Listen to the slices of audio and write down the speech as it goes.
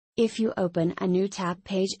If you open a new tab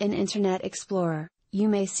page in Internet Explorer, you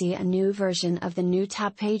may see a new version of the new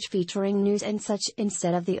tab page featuring news and such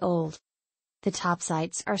instead of the old. The top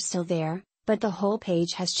sites are still there, but the whole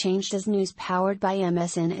page has changed as news powered by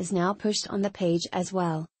MSN is now pushed on the page as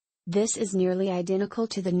well. This is nearly identical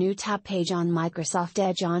to the new tab page on Microsoft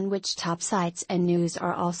Edge, on which top sites and news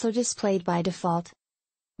are also displayed by default.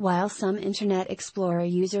 While some Internet Explorer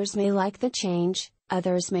users may like the change,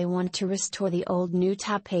 others may want to restore the old new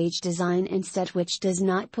tab page design instead, which does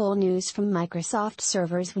not pull news from Microsoft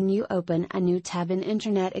servers when you open a new tab in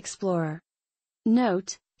Internet Explorer.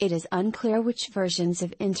 Note, it is unclear which versions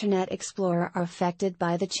of Internet Explorer are affected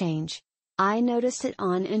by the change. I noticed it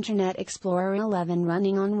on Internet Explorer 11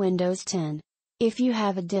 running on Windows 10. If you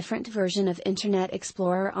have a different version of Internet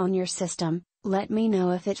Explorer on your system, let me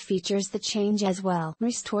know if it features the change as well.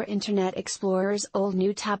 Restore Internet Explorer's old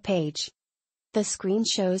new tab page. The screen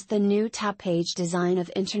shows the new tab page design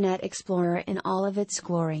of Internet Explorer in all of its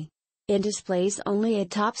glory. It displays only 8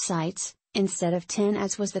 top sites, instead of 10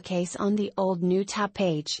 as was the case on the old new tab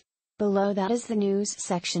page. Below that is the news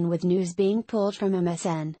section with news being pulled from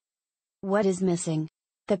MSN. What is missing?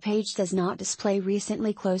 The page does not display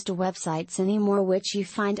recently closed websites anymore, which you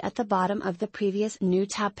find at the bottom of the previous new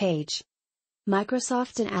tab page.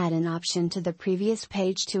 Microsoft did add an option to the previous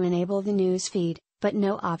page to enable the news feed, but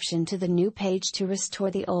no option to the new page to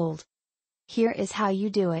restore the old. Here is how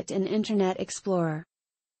you do it in Internet Explorer.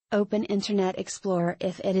 Open Internet Explorer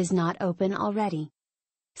if it is not open already.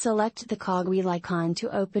 Select the cogwheel icon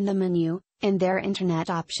to open the menu, and there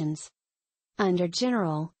Internet Options. Under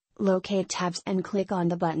General, locate tabs and click on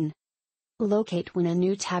the button. Locate when a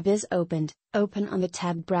new tab is opened, open on the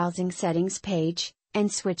tab Browsing Settings page,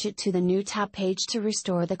 and switch it to the new tab page to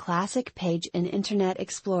restore the classic page in Internet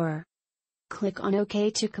Explorer. Click on OK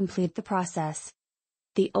to complete the process.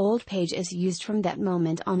 The old page is used from that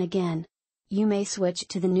moment on again. You may switch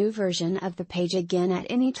to the new version of the page again at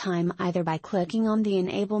any time, either by clicking on the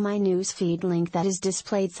Enable My Newsfeed link that is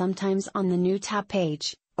displayed sometimes on the new tab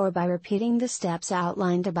page, or by repeating the steps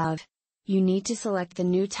outlined above. You need to select the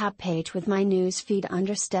new tab page with My Newsfeed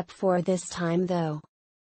under step 4 this time though.